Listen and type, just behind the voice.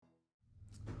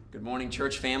Good morning,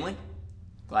 church family.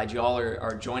 Glad you all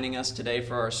are joining us today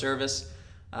for our service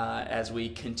as we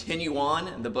continue on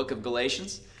in the book of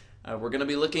Galatians. We're going to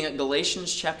be looking at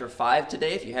Galatians chapter 5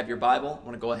 today. If you have your Bible, I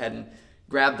want to go ahead and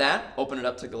grab that. Open it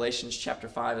up to Galatians chapter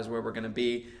 5 is where we're going to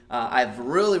be. I've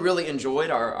really enjoyed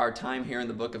our time here in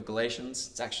the book of Galatians.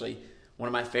 It's actually one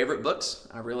of my favorite books.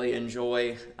 I really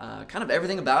enjoy kind of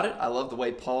everything about it. I love the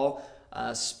way Paul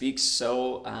speaks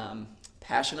so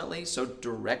passionately, so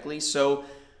directly, so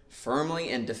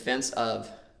firmly in defense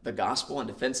of the gospel, in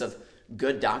defense of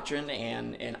good doctrine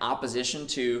and in opposition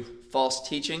to false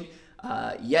teaching,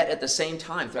 yet at the same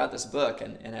time throughout this book,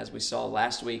 and as we saw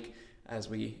last week, as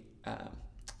we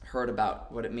heard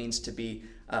about what it means to be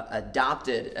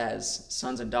adopted as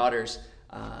sons and daughters,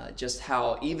 just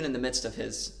how even in the midst of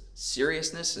his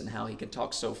seriousness and how he can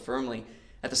talk so firmly,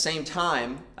 at the same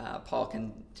time, Paul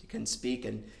can speak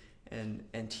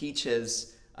and teach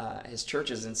his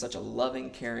churches in such a loving,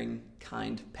 caring,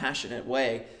 kind, passionate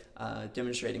way,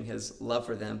 demonstrating his love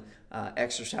for them,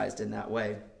 exercised in that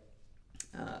way.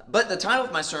 But the title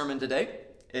of my sermon today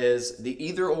is The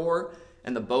Either Or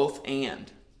and the Both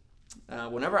And.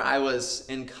 Whenever I was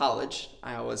in college,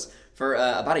 for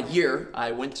about a year,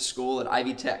 I went to school at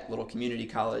Ivy Tech, little community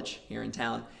college here in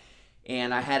town,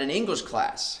 and I had an English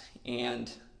class.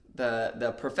 And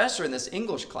the professor in this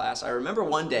English class, I remember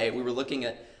one day we were looking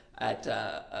at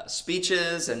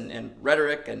speeches and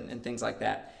rhetoric and things like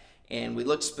that. And we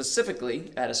looked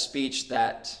specifically at a speech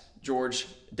that George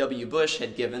W. Bush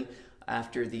had given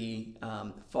after the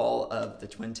fall of the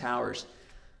Twin Towers.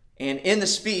 And in the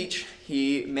speech,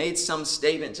 he made some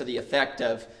statement to the effect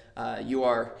of, you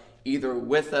are either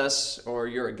with us or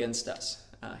you're against us.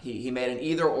 He made an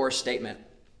either or statement.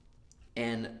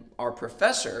 And our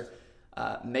professor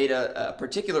made a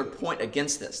particular point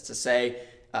against this, to say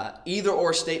either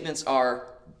or statements are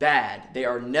bad. They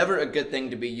are never a good thing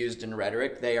to be used in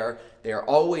rhetoric. They are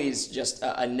always just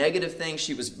a negative thing.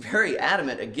 She was very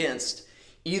adamant against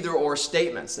either or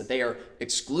statements, that they are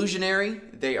exclusionary.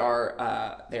 They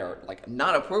are like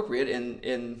not appropriate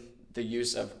in the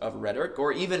use of rhetoric,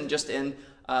 or even just in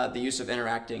the use of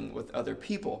interacting with other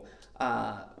people.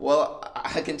 Well,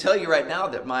 I can tell you right now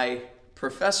that my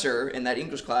professor in that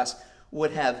English class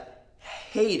would have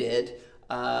hated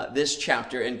this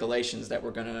chapter in Galatians that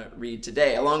we're going to read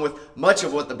today, along with much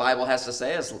of what the Bible has to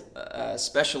say,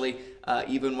 especially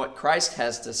even what Christ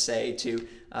has to say to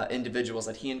individuals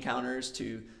that he encounters,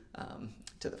 to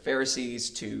the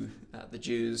Pharisees, to the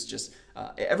Jews, just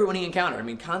everyone he encountered. I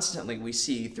mean, constantly we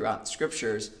see throughout the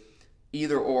Scriptures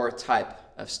either or type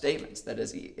of statements. That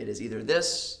is, it is either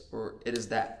this or it is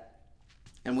that.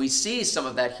 And we see some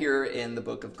of that here in the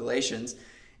book of Galatians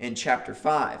in chapter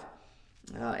 5.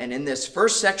 And in this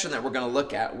first section that we're going to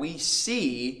look at, we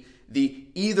see the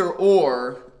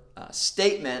either-or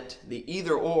statement, the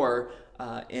either-or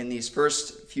in these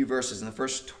first few verses, in the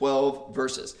first 12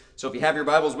 verses. So if you have your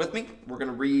Bibles with me, we're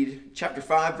going to read chapter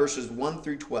 5, verses 1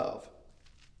 through 12.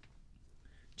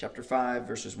 Chapter 5,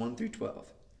 verses 1 through 12.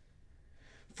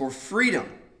 For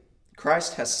freedom,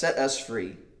 Christ has set us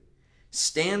free.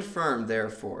 Stand firm,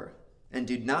 therefore, and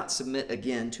do not submit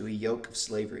again to a yoke of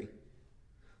slavery.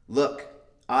 Look,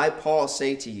 I, Paul,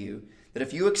 say to you that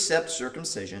if you accept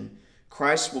circumcision,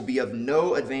 Christ will be of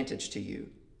no advantage to you.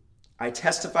 I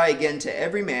testify again to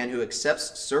every man who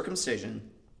accepts circumcision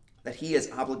that he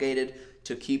is obligated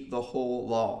to keep the whole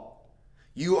law.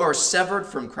 You are severed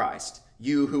from Christ,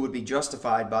 you who would be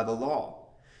justified by the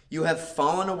law. You have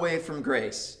fallen away from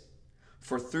grace.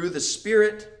 For through the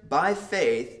Spirit, by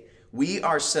faith, we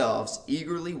ourselves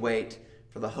eagerly wait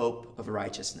for the hope of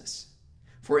righteousness.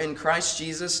 For in Christ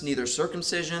Jesus, neither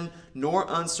circumcision nor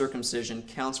uncircumcision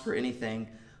counts for anything,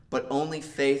 but only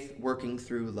faith working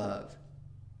through love.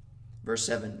 Verse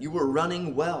 7, you were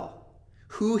running well.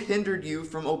 Who hindered you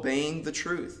from obeying the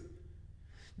truth?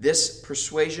 This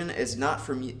persuasion is not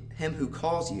from him who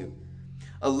calls you.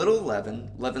 A little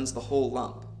leaven leavens the whole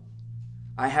lump.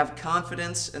 I have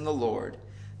confidence in the Lord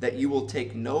that you will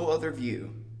take no other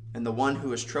view, and the one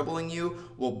who is troubling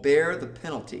you will bear the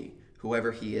penalty,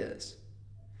 whoever he is.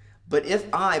 But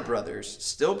if I, brothers,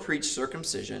 still preach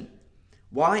circumcision,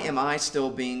 why am I still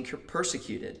being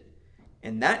persecuted?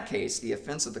 In that case, the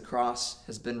offense of the cross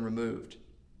has been removed.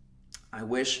 I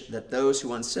wish that those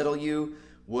who unsettle you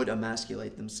would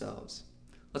emasculate themselves.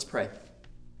 Let's pray.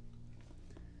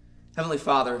 Heavenly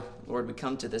Father, Lord, we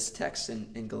come to this text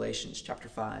in Galatians chapter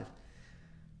 5.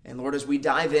 And Lord, as we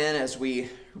dive in, as we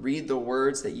read the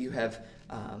words that you have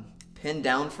penned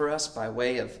down for us by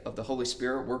way of the Holy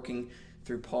Spirit working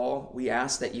through Paul, we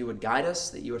ask that you would guide us,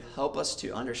 that you would help us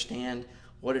to understand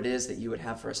what it is that you would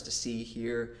have for us to see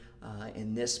here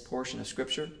in this portion of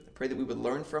Scripture. I pray that we would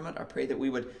learn from it. I pray that we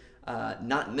would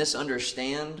not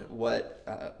misunderstand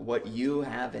what you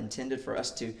have intended for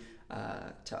us to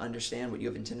understand, what you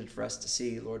have intended for us to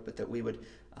see, Lord, but that we would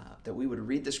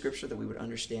read the Scripture, that we would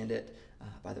understand it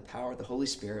by the power of the Holy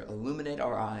Spirit, illuminate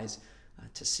our eyes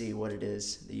to see what it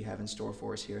is that you have in store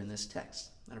for us here in this text.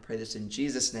 And I pray this in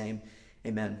Jesus' name,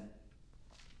 amen.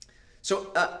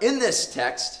 So in this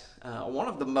text, one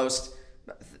of the most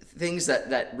things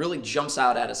that really jumps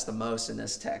out at us the most in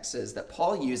this text is that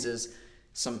Paul uses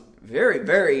some very,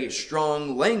 very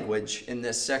strong language in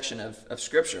this section of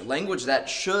Scripture, language that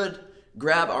should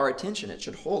grab our attention. It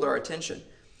should hold our attention.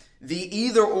 The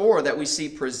either or that we see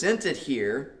presented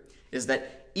here is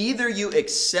that either you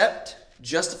accept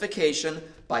justification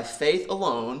by faith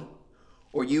alone,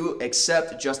 or you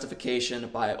accept justification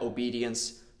by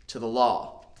obedience to the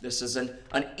law. This is an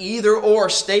either or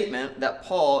statement that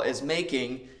Paul is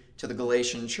making to the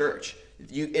Galatian church.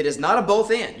 It is not a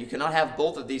both and. You cannot have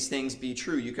both of these things be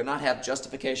true. You cannot have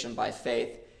justification by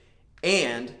faith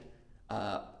and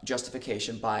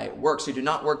justification by works. They do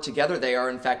not work together. They are,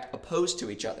 in fact, opposed to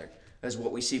each other, as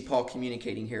what we see Paul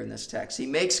communicating here in this text. He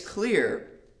makes clear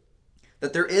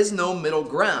that there is no middle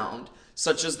ground,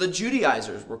 such as the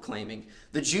Judaizers were claiming.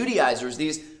 The Judaizers,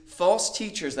 these false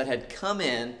teachers that had come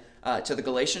in to the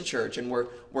Galatian church and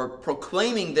were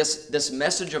proclaiming this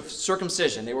message of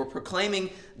circumcision. They were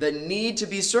proclaiming the need to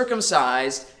be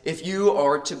circumcised if you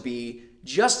are to be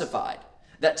justified.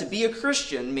 That to be a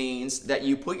Christian means that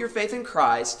you put your faith in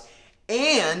Christ,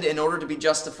 and in order to be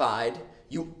justified,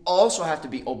 you also have to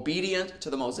be obedient to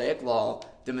the Mosaic law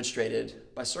demonstrated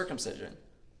by circumcision.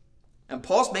 And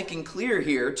Paul's making clear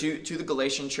here to the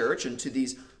Galatian church and to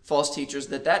these false teachers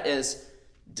that is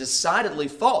decidedly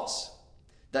false.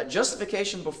 That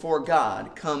justification before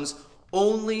God comes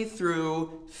only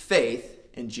through faith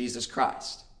in Jesus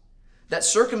Christ. That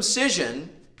circumcision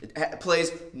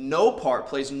plays no part,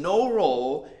 plays no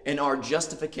role in our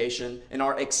justification, in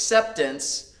our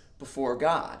acceptance before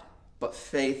God, but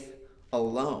faith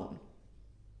alone.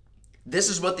 This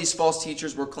is what these false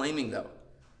teachers were claiming, though.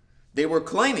 They were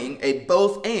claiming a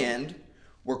both and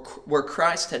where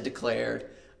Christ had declared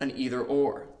an either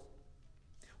or.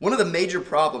 One of the major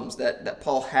problems that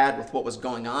Paul had with what was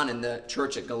going on in the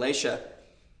church at Galatia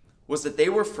was that they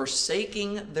were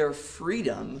forsaking their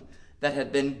freedom that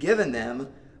had been given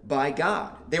them by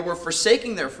God. They were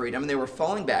forsaking their freedom and they were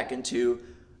falling back into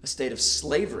a state of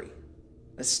slavery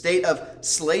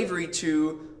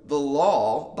to the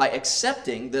law by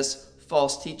accepting this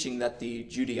false teaching that the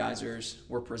Judaizers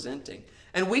were presenting.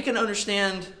 And we can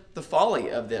understand the folly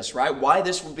of this, right? Why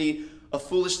this would be a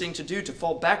foolish thing to do, to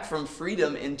fall back from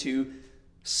freedom into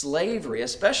slavery,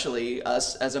 especially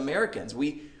us as Americans.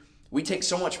 We take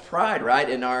so much pride, right,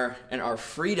 in our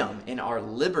freedom, in our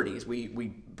liberties. We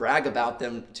brag about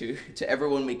them to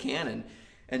everyone we can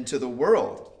and to the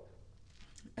world.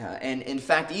 And in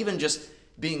fact, even just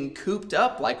being cooped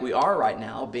up like we are right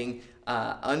now, being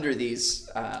under these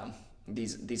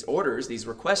orders, these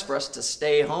requests for us to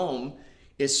stay home,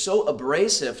 is so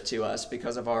abrasive to us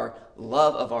because of our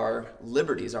love of our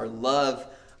liberties, our love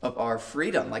of our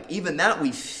freedom. Like even that,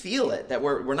 we feel it, that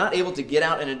we're not able to get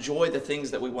out and enjoy the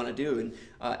things that we want to do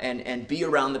and be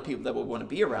around the people that we want to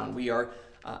be around. We are,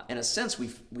 in a sense,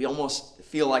 we almost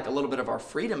feel like a little bit of our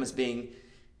freedom is being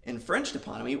infringed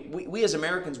upon. I mean, we as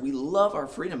Americans, we love our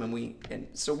freedom, and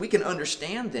so we can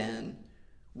understand then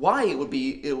why it would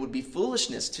be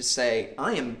foolishness to say,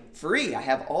 I am free, I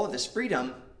have all of this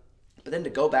freedom, but then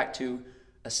to go back to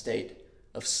a state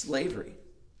of slavery.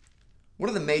 One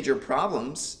of the major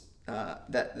problems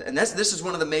this is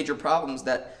one of the major problems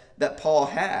that Paul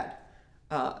had,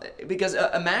 because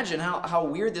imagine how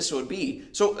weird this would be.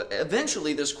 So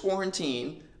eventually, this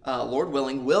quarantine, Lord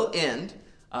willing, will end.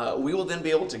 We will then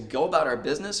be able to go about our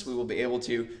business. We will be able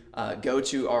to go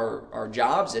to our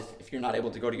jobs. If you're not able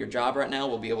to go to your job right now,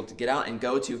 we'll be able to get out and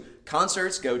go to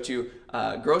concerts, go to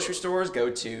grocery stores, go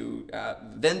to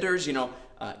vendors,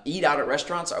 eat out at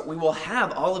restaurants. We will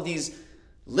have all of these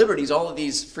liberties, all of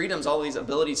these freedoms, all of these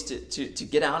abilities to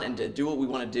get out and to do what we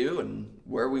want to do and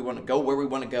where we want to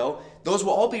go. Those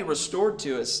will all be restored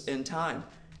to us in time.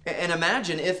 And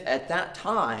imagine if at that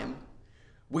time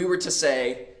we were to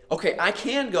say, okay, I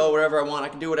can go wherever I want, I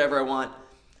can do whatever I want,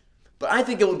 but I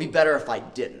think it would be better if I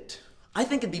didn't. I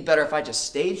think it'd be better if I just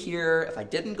stayed here, if I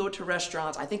didn't go to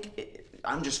restaurants. I think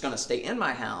I'm just going to stay in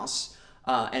my house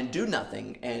and do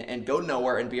nothing and go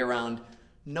nowhere and be around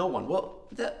no one. Well,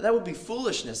 that would be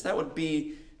foolishness. That would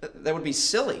be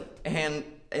silly. And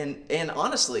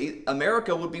honestly,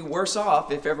 America would be worse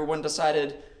off if everyone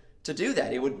decided to do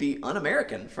that. It would be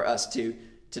un-American for us to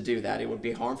to do that. It would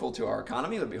be harmful to our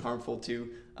economy. It would be harmful to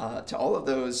all of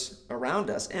those around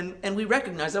us. And we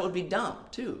recognize that would be dumb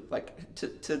too. Like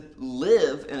to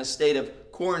live in a state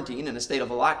of quarantine, in a state of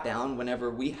lockdown, whenever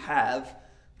we have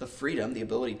the freedom, the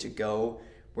ability to go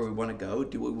where we want to go,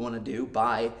 do what we want to do,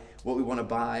 buy what we want to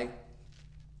buy.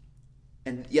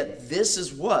 And yet this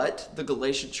is what the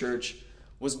Galatian church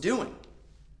was doing.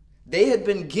 They had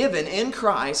been given in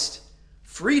Christ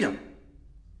freedom.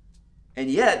 And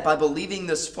yet, by believing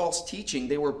this false teaching,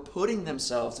 they were putting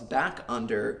themselves back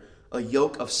under a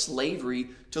yoke of slavery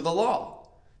to the law.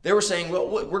 They were saying, well,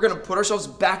 we're going to put ourselves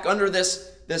back under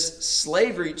this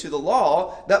slavery to the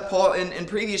law that Paul in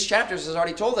previous chapters has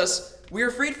already told us we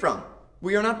are freed from.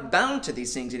 We are not bound to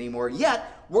these things anymore.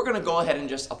 Yet, we're going to go ahead and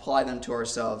just apply them to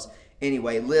ourselves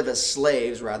anyway, live as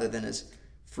slaves rather than as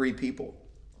free people.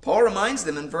 Paul reminds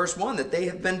them in verse 1 that they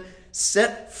have been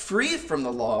set free from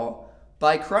the law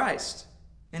by Christ.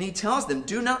 And he tells them,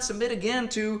 do not submit again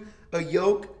to a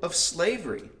yoke of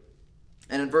slavery.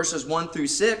 And in verses 1 through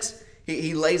 6,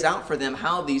 he lays out for them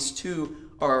how these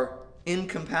two are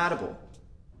incompatible.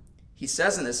 He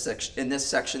says in this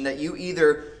section that you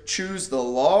either choose the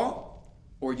law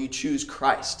or you choose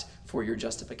Christ for your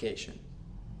justification.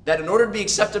 That in order to be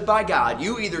accepted by God,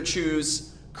 you either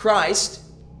choose Christ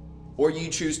or you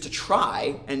choose to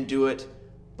try and do it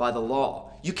by the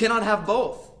law. You cannot have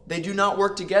both. They do not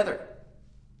work together.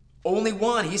 Only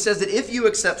one. He says that if you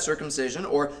accept circumcision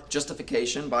or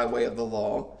justification by way of the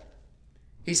law,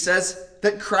 he says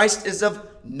that Christ is of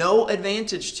no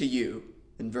advantage to you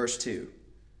in verse 2.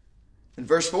 In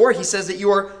verse 4, he says that you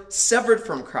are severed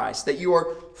from Christ, that you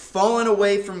are fallen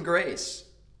away from grace.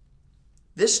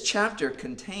 This chapter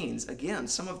contains, again,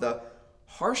 some of the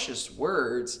harshest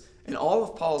words in all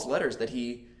of Paul's letters that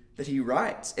he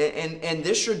writes. And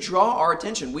this should draw our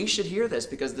attention. We should hear this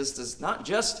because this does not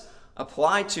just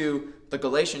apply to the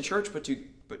Galatian church,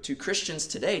 but to Christians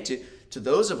today, to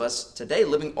those of us today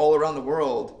living all around the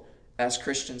world as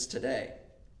Christians today.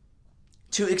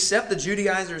 To accept the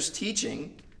Judaizers'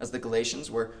 teaching, as the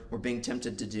Galatians were being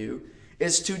tempted to do,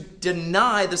 is to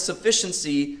deny the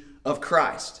sufficiency of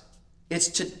Christ. It's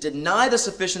to deny the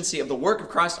sufficiency of the work of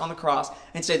Christ on the cross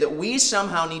and say that we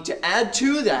somehow need to add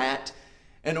to that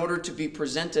in order to be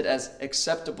presented as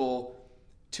acceptable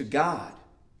to God.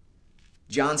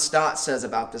 John Stott says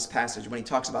about this passage when he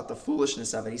talks about the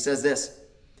foolishness of it, he says this: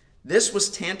 this was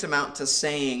tantamount to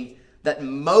saying that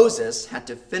Moses had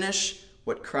to finish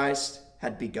what Christ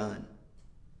had begun.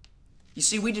 You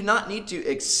see, we do not need to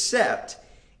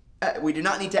we do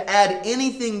not need to add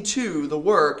anything to the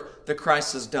work that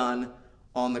Christ has done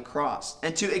on the cross.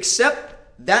 And to accept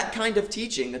that kind of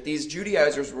teaching that these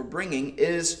Judaizers were bringing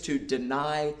is to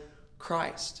deny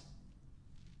Christ.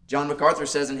 John MacArthur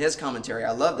says in his commentary,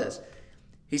 I love this,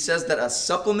 he says that a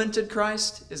supplemented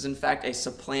Christ is in fact a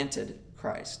supplanted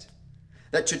Christ.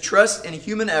 That to trust in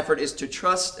human effort is to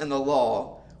trust in the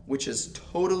law, which is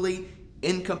totally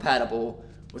incompatible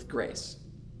with grace.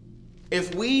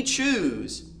 If we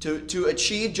choose to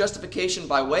achieve justification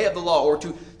by way of the law or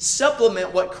to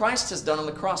supplement what Christ has done on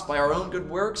the cross by our own good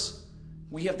works,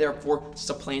 we have therefore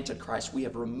supplanted Christ. We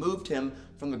have removed him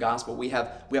from the gospel. We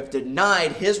have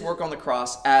denied his work on the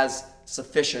cross as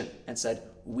sufficient and said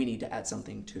we need to add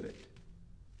something to it.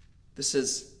 This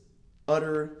is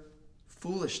utter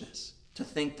foolishness to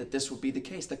think that this would be the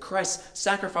case. That Christ's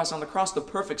sacrifice on the cross, the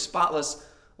perfect, spotless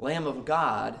Lamb of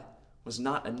God, was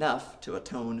not enough to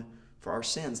atone for our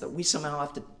sins, that we somehow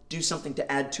have to do something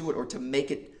to add to it or to make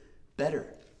it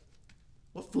better.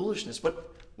 What foolishness,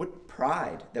 what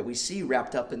pride that we see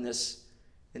wrapped up in this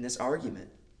argument.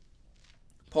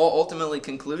 Paul ultimately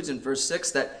concludes in verse 6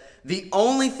 that the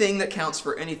only thing that counts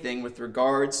for anything with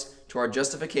regards to our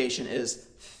justification is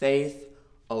faith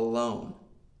alone.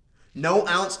 No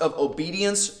ounce of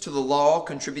obedience to the law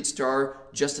contributes to our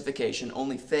justification,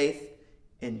 only faith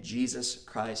in Jesus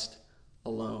Christ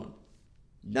alone.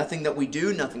 Nothing that we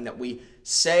do, nothing that we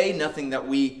say, nothing that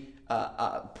we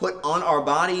put on our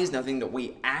bodies, nothing that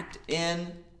we act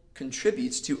in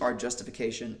contributes to our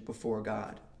justification before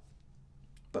God,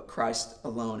 but Christ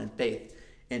alone and faith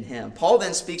in him. Paul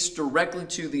then speaks directly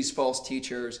to these false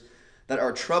teachers that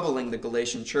are troubling the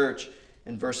Galatian church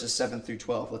in verses 7 through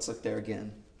 12. Let's look there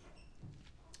again.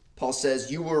 Paul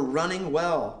says, "You were running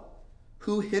well.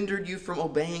 Who hindered you from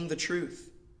obeying the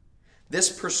truth? This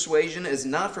persuasion is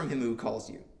not from him who calls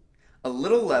you. A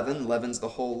little leaven leavens the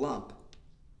whole lump.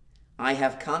 I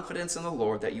have confidence in the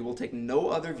Lord that you will take no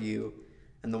other view,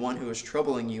 and the one who is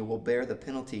troubling you will bear the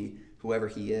penalty, whoever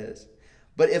he is.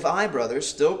 But if I, brothers,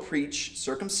 still preach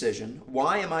circumcision,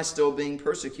 why am I still being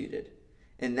persecuted?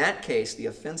 In that case, the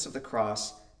offense of the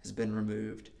cross has been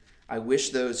removed. I wish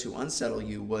those who unsettle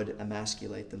you would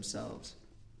emasculate themselves.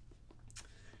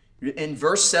 In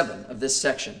verse 7 of this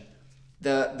section,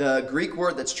 the Greek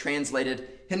word that's translated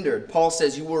hindered, Paul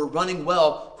says, you were running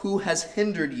well. Who has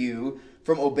hindered you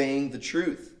from obeying the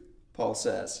truth? Paul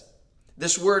says.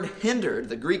 This word hindered,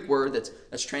 the Greek word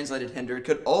that's translated hindered,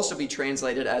 could also be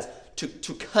translated as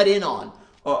to cut in on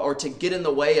or to get in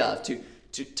the way of,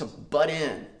 to butt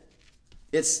in.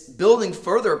 It's building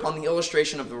further upon the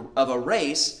illustration of a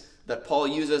race that Paul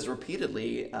uses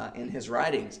repeatedly in his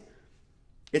writings.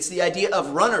 It's the idea of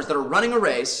runners that are running a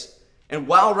race, and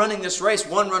while running this race,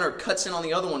 one runner cuts in on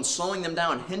the other one, slowing them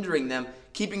down, hindering them,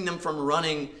 keeping them from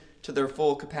running to their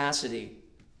full capacity.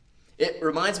 It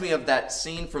reminds me of that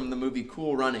scene from the movie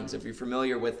Cool Runnings, if you're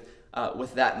familiar with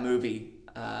that movie.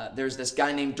 There's this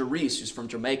guy named Derice who's from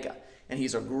Jamaica, and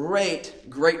he's a great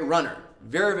runner.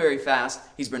 Very, very fast.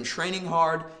 He's been training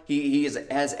hard. He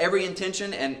has every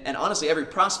intention and honestly every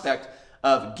prospect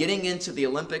of getting into the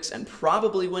Olympics and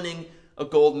probably winning a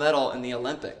gold medal in the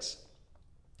Olympics.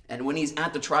 And when he's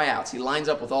at the tryouts, he lines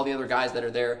up with all the other guys that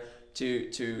are there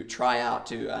to try out,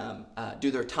 to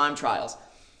do their time trials.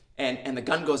 And the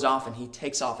gun goes off and he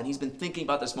takes off. And he's been thinking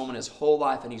about this moment his whole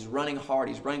life, and he's running hard.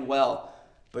 He's running well.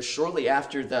 But shortly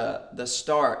after the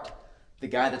start, the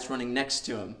guy that's running next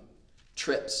to him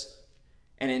trips.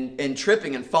 And in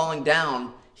tripping and falling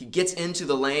down, he gets into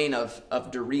the lane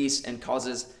of Derice and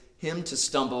causes him to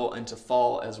stumble and to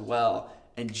fall as well.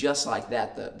 And just like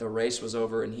that, the race was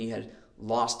over and he had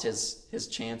lost his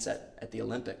chance at the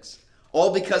Olympics.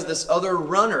 All because this other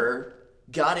runner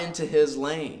got into his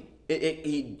lane.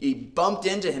 He bumped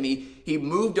into him. He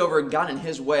moved over and got in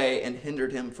his way and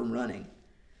hindered him from running.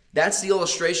 That's the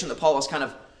illustration that Paul is kind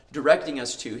of directing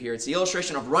us to here. It's the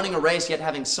illustration of running a race, yet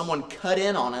having someone cut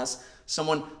in on us,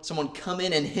 someone come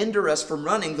in and hinder us from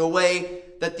running the way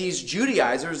that these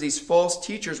Judaizers, these false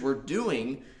teachers, were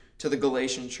doing to the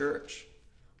Galatian church.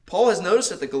 Paul has noticed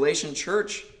that the Galatian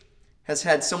church has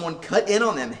had someone cut in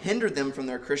on them, hindered them from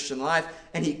their Christian life,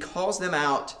 and he calls them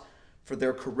out for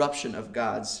their corruption of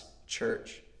God's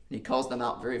church. And he calls them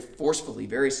out very forcefully,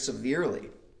 very severely.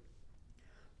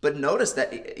 But notice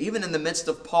that even in the midst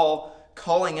of Paul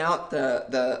calling out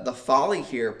the folly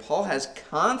here, Paul has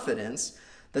confidence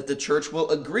that the church will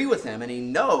agree with him, and he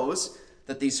knows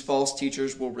that these false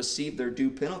teachers will receive their due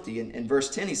penalty. In verse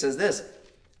 10, he says this,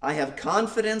 I have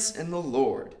confidence in the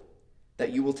Lord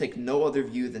that you will take no other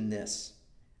view than this,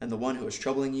 and the one who is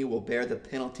troubling you will bear the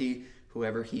penalty,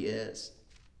 whoever he is.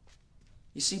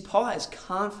 You see, Paul has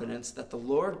confidence that the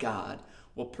Lord God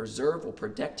will preserve, will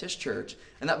protect his church,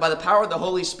 and that by the power of the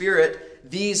Holy Spirit,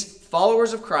 these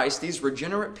followers of Christ, these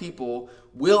regenerate people,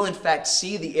 will in fact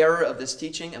see the error of this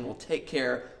teaching and will take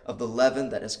care of the leaven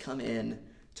that has come in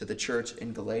to the church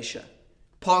in Galatia.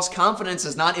 Paul's confidence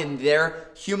is not in their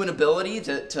human ability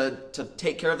to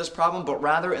take care of this problem, but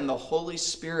rather in the Holy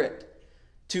Spirit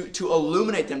to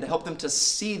illuminate them, to help them to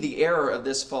see the error of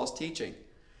this false teaching.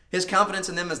 His confidence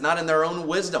in them is not in their own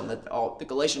wisdom, that the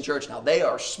Galatian church, now they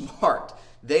are smart.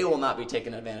 They will not be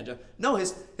taken advantage of. No,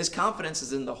 his confidence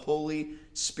is in the Holy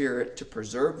Spirit to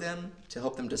preserve them, to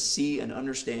help them to see and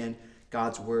understand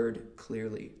God's word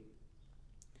clearly.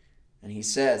 And he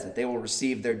says that they will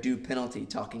receive their due penalty,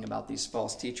 talking about these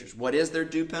false teachers. What is their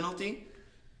due penalty?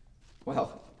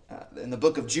 Well, in the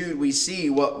book of Jude, we see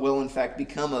what will in fact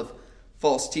become of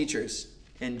false teachers.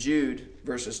 In Jude,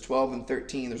 verses 12 and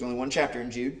 13, there's only one chapter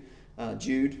in Jude.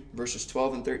 Jude, verses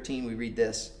 12 and 13, we read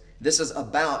this. This is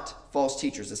about false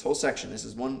teachers, this whole section. This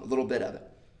is one little bit of it.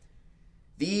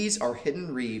 These are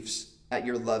hidden reefs at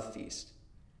your love feast,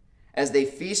 as they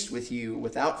feast with you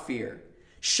without fear.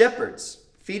 Shepherds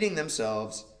feeding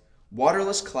themselves,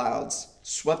 waterless clouds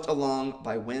swept along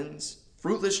by winds,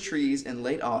 fruitless trees in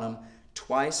late autumn,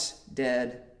 twice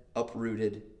dead,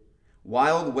 uprooted,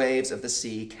 wild waves of the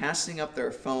sea casting up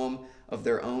their foam of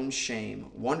their own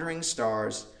shame, wandering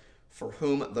stars for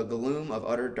whom the gloom of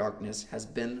utter darkness has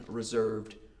been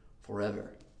reserved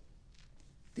forever.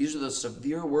 These are the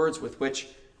severe words with which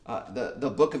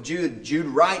the book of Jude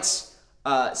writes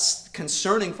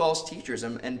concerning false teachers.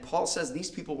 And Paul says these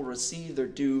people will receive their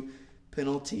due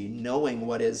penalty, knowing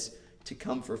what is to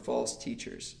come for false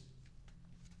teachers.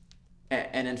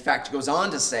 And in fact, goes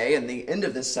on to say, in the end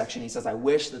of this section, he says, I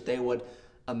wish that they would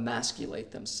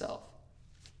emasculate themselves.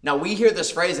 Now, we hear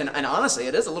this phrase, and honestly,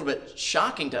 it is a little bit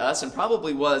shocking to us, and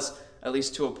probably was, at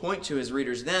least to a point, to his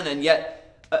readers then. And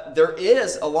yet, there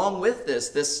is, along with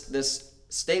this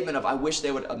statement of, I wish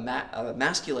they would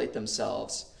emasculate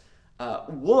themselves,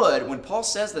 when Paul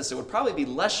says this, it would probably be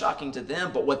less shocking to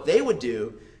them, but what they would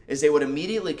do is they would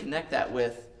immediately connect that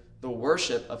with the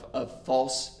worship of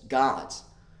false gods.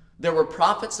 There were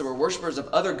prophets, there were worshipers of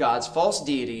other gods, false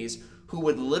deities, who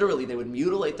would literally, they would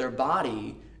mutilate their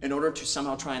body in order to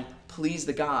somehow try and please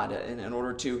the god, in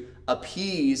order to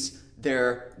appease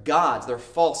their gods, their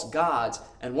false gods.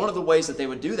 And one of the ways that they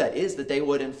would do that is that they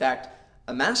would, in fact,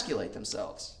 emasculate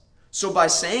themselves. So by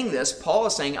saying this, Paul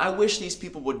is saying, I wish these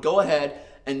people would go ahead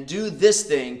and do this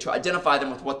thing to identify them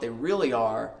with what they really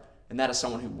are, and that is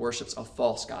someone who worships a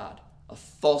false god, a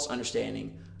false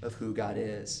understanding of who God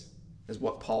is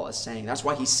what Paul is saying. That's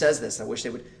why he says this. I wish they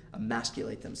would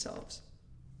emasculate themselves.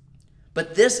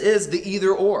 But this is the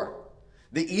either or.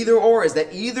 The either or is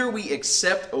that either we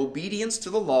accept obedience to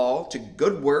the law, to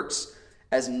good works,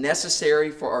 as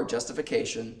necessary for our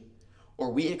justification,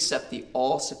 or we accept the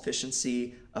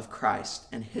all-sufficiency of Christ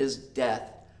and his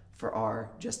death for our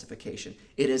justification.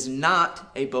 It is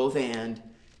not a both and,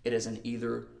 it is an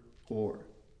either or.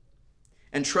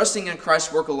 And trusting in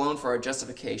Christ's work alone for our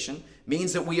justification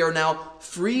means that we are now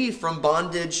free from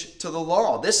bondage to the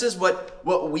law. This is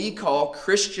what we call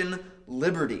Christian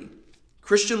liberty.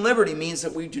 Christian liberty means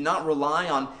that we do not rely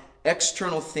on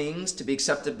external things to be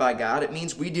accepted by God. It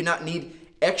means we do not need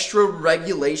extra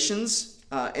regulations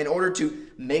in order to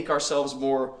make ourselves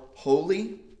more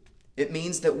holy. It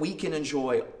means that we can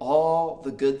enjoy all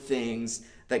the good things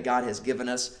that God has given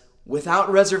us without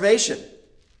reservation,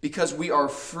 because we are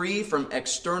free from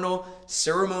external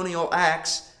ceremonial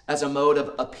acts as a mode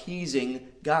of appeasing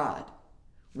God.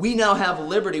 We now have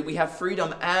liberty, we have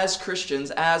freedom as Christians,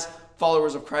 as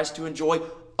followers of Christ, to enjoy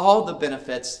all the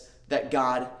benefits that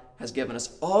God has given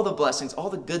us, all the blessings, all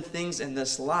the good things in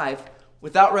this life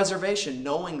without reservation,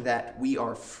 knowing that we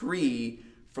are free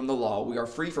from the law. We are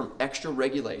free from extra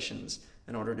regulations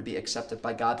in order to be accepted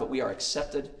by God, but we are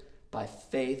accepted by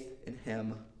faith in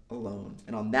him alone.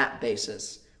 And on that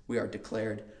basis, we are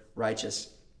declared righteous.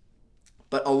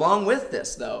 But along with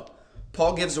this, though,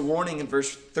 Paul gives a warning in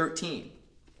verse 13.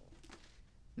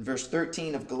 In verse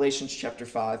 13 of Galatians chapter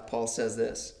 5, Paul says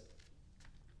this: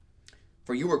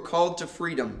 "For you were called to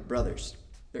freedom, brothers."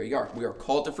 There you are. We are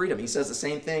called to freedom. He says the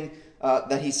same thing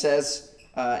that he says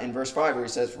in verse 5, where he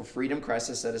says, "For freedom Christ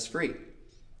has set us free."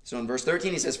 So in verse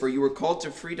 13, he says, "For you were called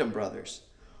to freedom, brothers.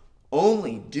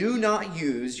 Only do not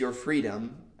use your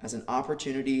freedom as an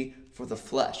opportunity for the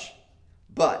flesh,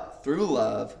 but through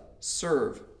love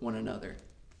serve one another."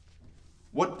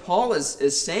 What Paul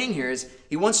is saying here is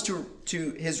he wants to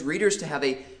his readers to have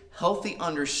a healthy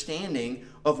understanding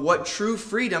of what true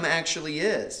freedom actually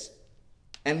is.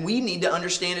 And we need to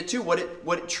understand it too, what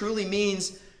it truly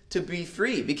means to be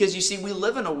free. Because you see, we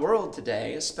live in a world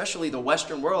today, especially the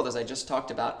Western world, as I just talked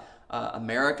about,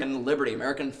 American liberty,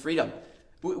 American freedom.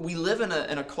 We live in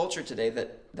a culture today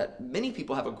that many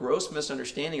people have a gross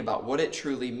misunderstanding about what it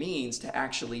truly means to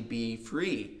actually be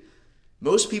free.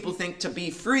 Most people think to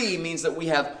be free means that we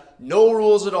have no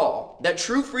rules at all. That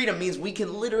true freedom means we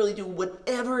can literally do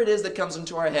whatever it is that comes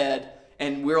into our head,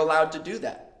 and we're allowed to do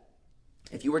that.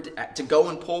 If you were to go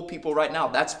and poll people right now,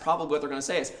 that's probably what they're going to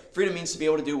say is freedom means to be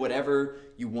able to do whatever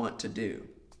you want to do.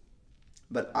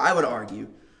 But I would argue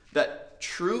that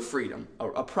true freedom,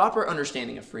 a proper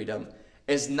understanding of freedom,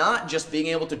 is not just being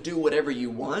able to do whatever you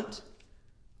want,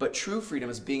 but true freedom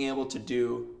is being able to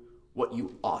do what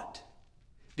you ought.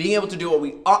 Being able to do what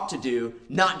we ought to do,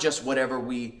 not just whatever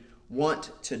we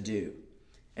want to do.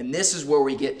 And this is where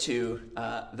we get to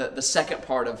the second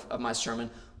part of my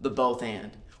sermon, the both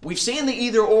and. We've seen the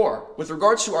either or. With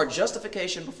regards to our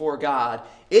justification before God,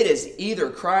 it is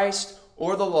either Christ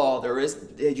or the law.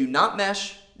 They do not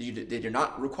mesh, they do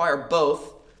not require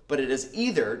both, but it is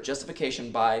either justification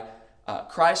by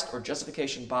Christ or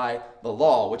justification by the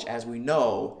law, which, as we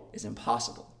know, is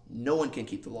impossible. No one can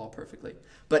keep the law perfectly.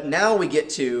 But now we get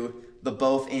to the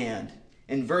both and.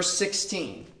 In verse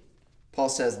 16, Paul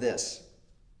says this: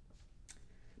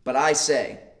 "But I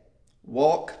say,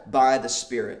 walk by the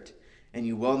Spirit, and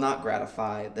you will not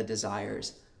gratify the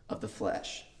desires of the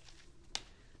flesh."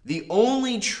 The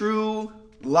only true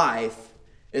life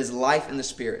is life in the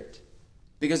Spirit,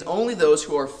 because only those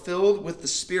who are filled with the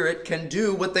Spirit can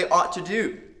do what they ought to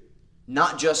do.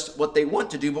 Not just what they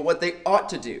want to do, but what they ought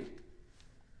to do.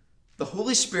 The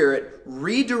Holy Spirit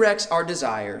redirects our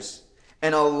desires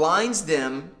and aligns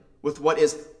them with what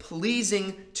is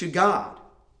pleasing to God.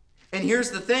 And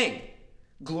here's the thing: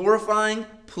 glorifying,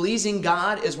 pleasing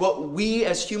God is what we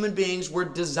as human beings were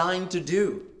designed to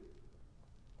do.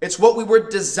 It's what we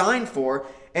were designed for,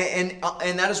 and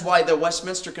that is why the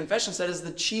Westminster Confession said is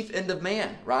the chief end of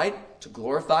man, right? To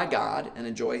glorify God and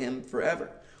enjoy him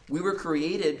forever. We were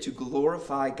created to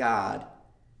glorify God.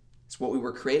 It's what we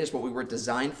were created, it's what we were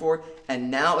designed for,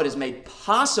 and now it is made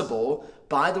possible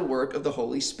by the work of the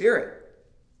Holy Spirit.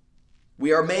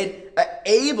 We are made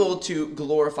able to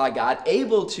glorify God,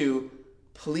 able to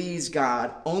please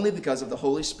God only because of the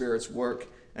Holy Spirit's work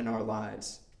in our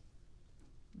lives.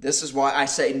 This is why I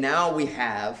say now we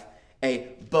have a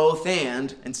both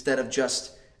and instead of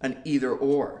just an either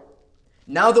or.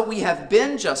 Now that we have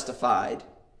been justified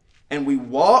and we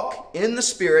walk in the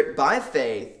Spirit by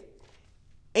faith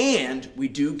and we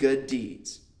do good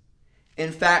deeds.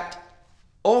 In fact,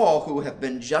 all who have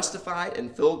been justified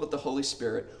and filled with the Holy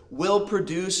Spirit will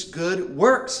produce good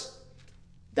works.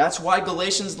 That's why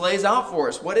Galatians lays out for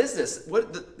us. What is this?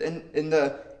 In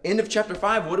the end of chapter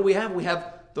 5, what do we have? We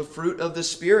have the fruit of the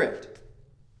Spirit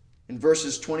in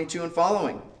verses 22 and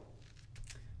following.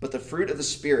 But the fruit of the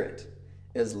Spirit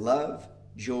is love,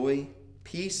 joy,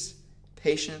 peace,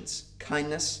 patience,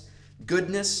 kindness,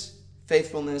 goodness,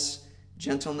 faithfulness,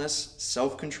 gentleness,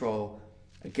 self-control.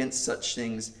 Against such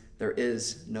things there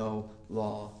is no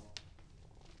law.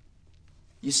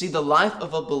 You see, the life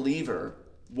of a believer,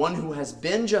 one who has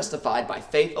been justified by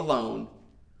faith alone,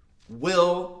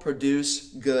 will produce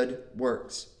good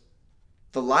works.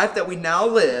 The life that we now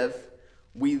live,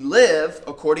 we live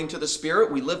according to the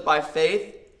Spirit, we live by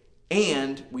faith,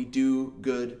 and we do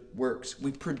good works.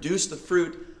 We produce the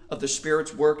fruit of the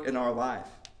Spirit's work in our life.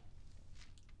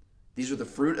 These are the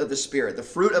fruit of the Spirit, the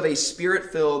fruit of a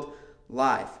Spirit-filled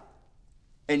life.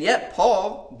 And yet,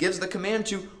 Paul gives the command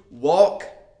to walk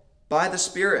by the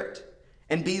Spirit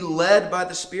and be led by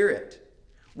the Spirit.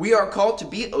 We are called to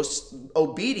be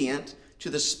obedient to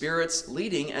the Spirit's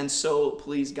leading and so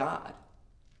please God.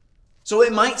 So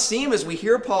it might seem as we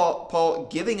hear Paul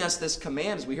giving us this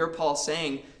command, as we hear Paul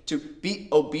saying to be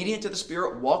obedient to the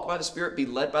Spirit, walk by the Spirit, be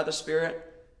led by the Spirit,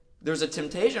 there's a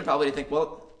temptation probably to think,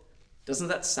 well, doesn't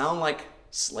that sound like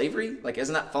slavery? Like,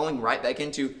 isn't that falling right back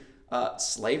into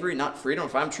slavery, not freedom?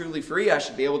 If I'm truly free, I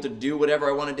should be able to do whatever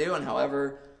I want to do and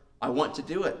however I want to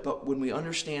do it. But when we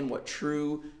understand what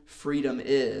true freedom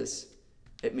is,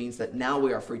 it means that now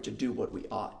we are free to do what we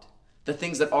ought. The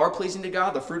things that are pleasing to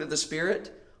God, the fruit of the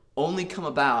Spirit, only come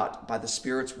about by the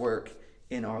Spirit's work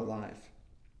in our life.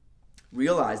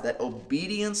 Realize that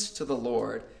obedience to the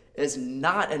Lord is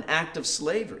not an act of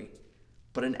slavery,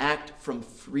 but an act from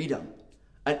freedom,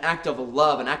 an act of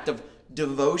love, an act of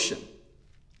devotion.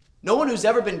 No one who's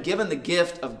ever been given the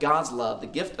gift of God's love, the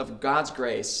gift of God's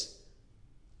grace,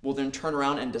 will then turn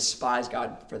around and despise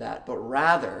God for that, but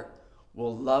rather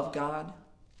will love God,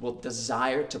 will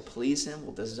desire to please Him,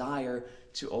 will desire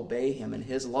to obey Him. And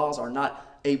His laws are not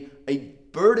a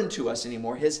burden to us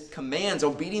anymore. His commands,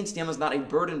 obedience to Him is not a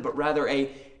burden, but rather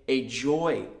a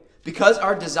joy. Because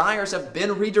our desires have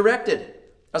been redirected.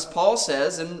 As Paul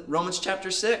says in Romans chapter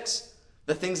 6,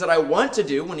 the things that I want to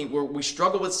do when we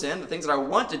struggle with sin, the things that I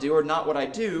want to do are not what I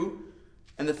do,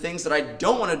 and the things that I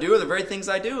don't want to do are the very things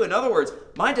I do. In other words,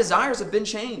 my desires have been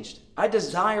changed. I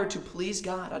desire to please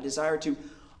God. I desire to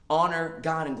honor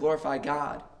God and glorify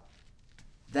God.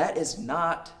 That is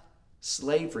not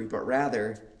slavery, but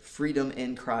rather freedom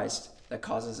in Christ that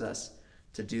causes us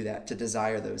to do that, to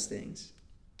desire those things.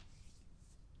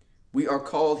 We are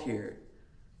called here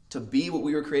to be what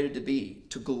we were created to be,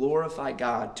 to glorify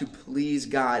God, to please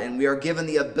God, and we are given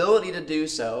the ability to do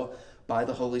so by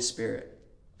the Holy Spirit.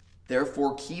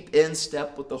 Therefore, keep in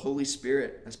step with the Holy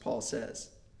Spirit, as Paul says.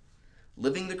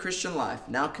 Living the Christian life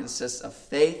now consists of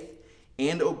faith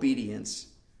and obedience,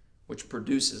 which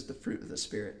produces the fruit of the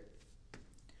Spirit.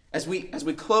 As we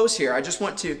close here, I just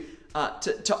want to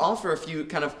offer a few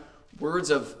kind of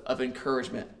words of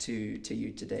encouragement to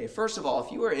you today. First of all,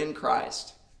 if you are in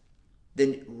Christ,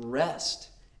 then rest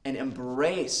and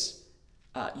embrace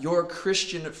your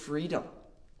Christian freedom.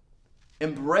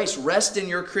 Rest in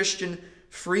your Christian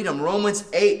freedom. Romans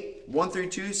 8,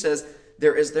 1-2 says,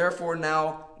 "There is therefore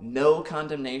now no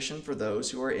condemnation for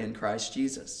those who are in Christ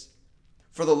Jesus.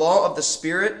 For the law of the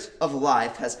Spirit of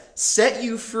life has set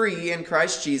you free in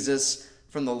Christ Jesus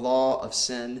from the law of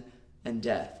sin and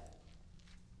death."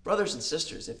 Brothers and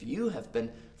sisters, if you have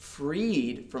been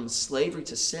freed from slavery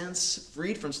to sin,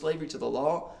 freed from slavery to the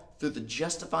law through the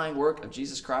justifying work of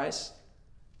Jesus Christ,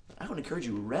 I would encourage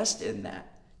you, rest in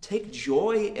that. Take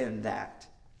joy in that.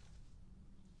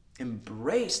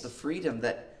 Embrace the freedom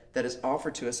that is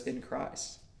offered to us in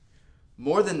Christ.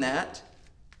 More than that,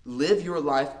 live your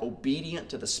life obedient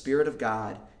to the Spirit of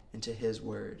God and to His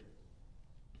Word.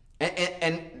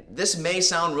 And this may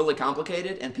sound really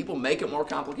complicated, and people make it more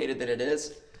complicated than it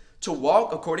is. To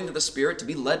walk according to the Spirit, to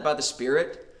be led by the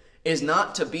Spirit, is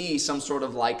not to be some sort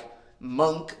of like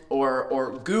monk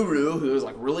or guru who is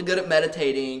like really good at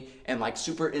meditating and like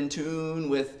super in tune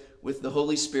with the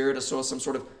Holy Spirit, or some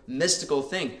sort of mystical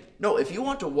thing. No, if you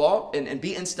want to walk and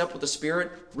be in step with the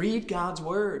Spirit, read God's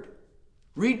Word.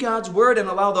 Read God's word and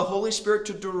allow the Holy Spirit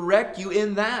to direct you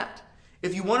in that.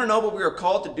 If you want to know what we are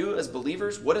called to do as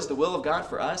believers, what is the will of God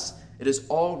for us, it is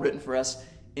all written for us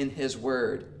in His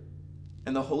word.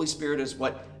 And the Holy Spirit is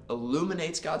what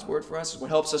illuminates God's word for us, is what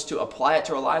helps us to apply it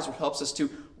to our lives, what helps us to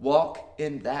walk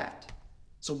in that.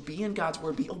 So be in God's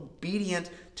word, be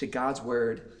obedient to God's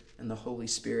word and the Holy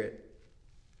Spirit.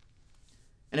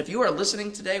 And if you are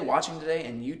listening today, watching today,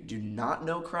 and you do not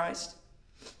know Christ,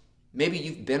 maybe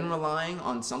you've been relying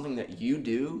on something that you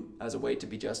do as a way to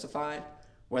be justified,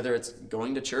 whether it's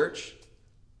going to church.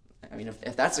 I mean,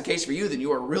 if that's the case for you, then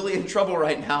you are really in trouble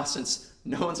right now, since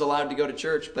no one's allowed to go to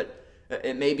church. But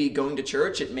it may be going to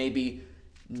church. It may be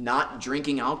not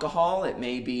drinking alcohol. It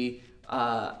may be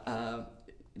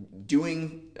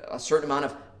doing a certain amount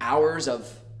of hours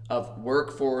of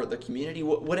work for the community.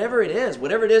 Whatever it is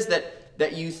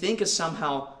that you think is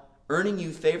somehow earning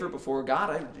you favor before God,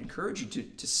 I encourage you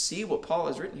to see what Paul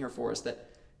has written here for us, that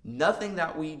nothing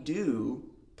that we do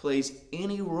plays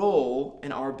any role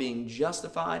in our being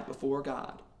justified before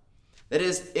God. That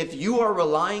is, if you are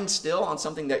relying still on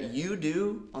something that you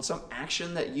do, on some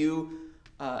action that you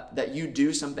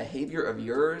do, some behavior of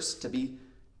yours to be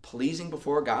pleasing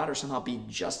before God or somehow be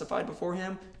justified before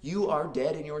Him, you are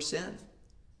dead in your sin.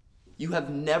 You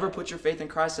have never put your faith in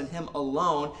Christ and Him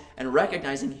alone, and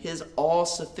recognizing His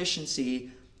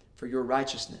all-sufficiency for your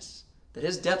righteousness. That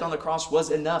His death on the cross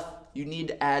was enough. You need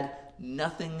to add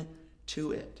nothing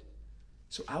to it.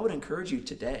 So I would encourage you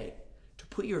today to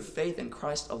put your faith in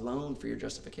Christ alone for your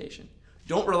justification.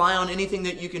 Don't rely on anything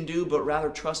that you can do, but rather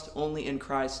trust only in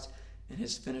Christ and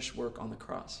His finished work on the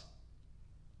cross.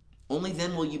 Only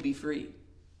then will you be free.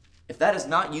 If that is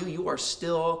not you, you are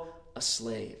still a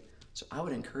slave. So I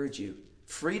would encourage you,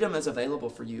 freedom is available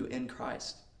for you in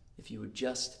Christ if you would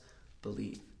just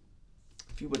believe.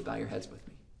 If you would bow your heads with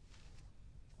me.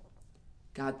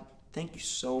 God, thank you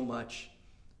so much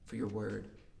for your word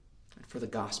and for the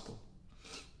gospel.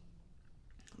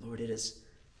 Lord, it is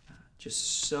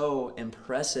just so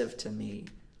impressive to me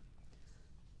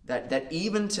that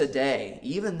even today,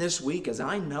 even this week, as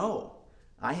I know,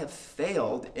 I have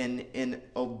failed in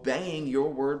obeying your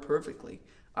word perfectly.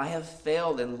 I have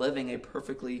failed in living a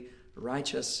perfectly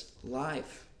righteous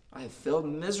life. I have failed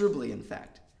miserably, in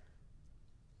fact.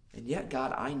 And yet,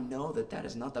 God, I know that that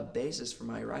is not the basis for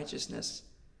my righteousness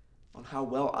on how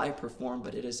well I perform,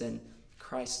 but it is in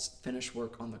Christ's finished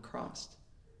work on the cross.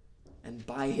 And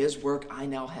by His work, I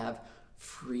now have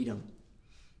freedom.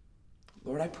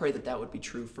 Lord, I pray that that would be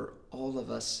true for all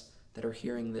of us that are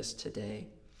hearing this today,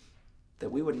 that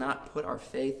we would not put our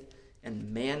faith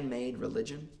in man-made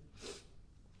religion,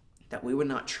 that we would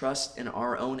not trust in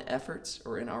our own efforts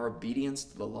or in our obedience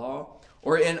to the law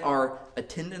or in our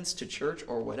attendance to church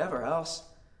or whatever else,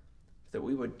 that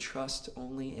we would trust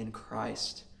only in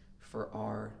Christ for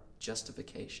our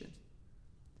justification.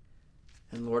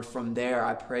 And Lord, from there,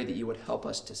 I pray that you would help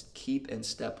us to keep in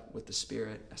step with the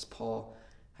Spirit as Paul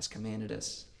has commanded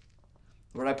us.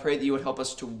 Lord, I pray that you would help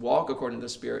us to walk according to the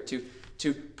Spirit,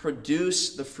 to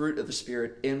produce the fruit of the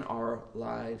Spirit in our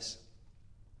lives.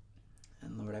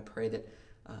 And Lord, I pray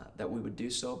that we would do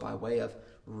so by way of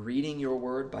reading your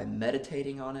word, by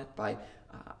meditating on it,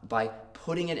 by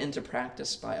putting it into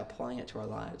practice, by applying it to our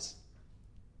lives.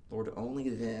 Lord, only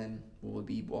then will we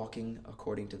be walking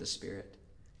according to the Spirit.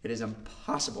 It is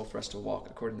impossible for us to walk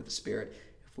according to the Spirit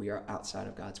if we are outside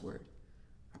of God's word.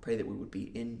 I pray that we would be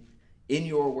in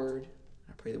your word.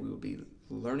 I pray that we would be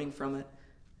learning from it,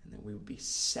 and that we would be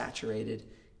saturated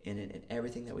in it in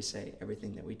everything that we say,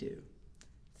 everything that we do.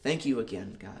 Thank you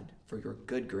again, God, for your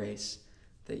good grace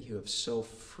that you have so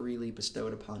freely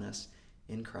bestowed upon us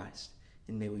in Christ.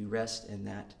 And may we rest in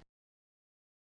that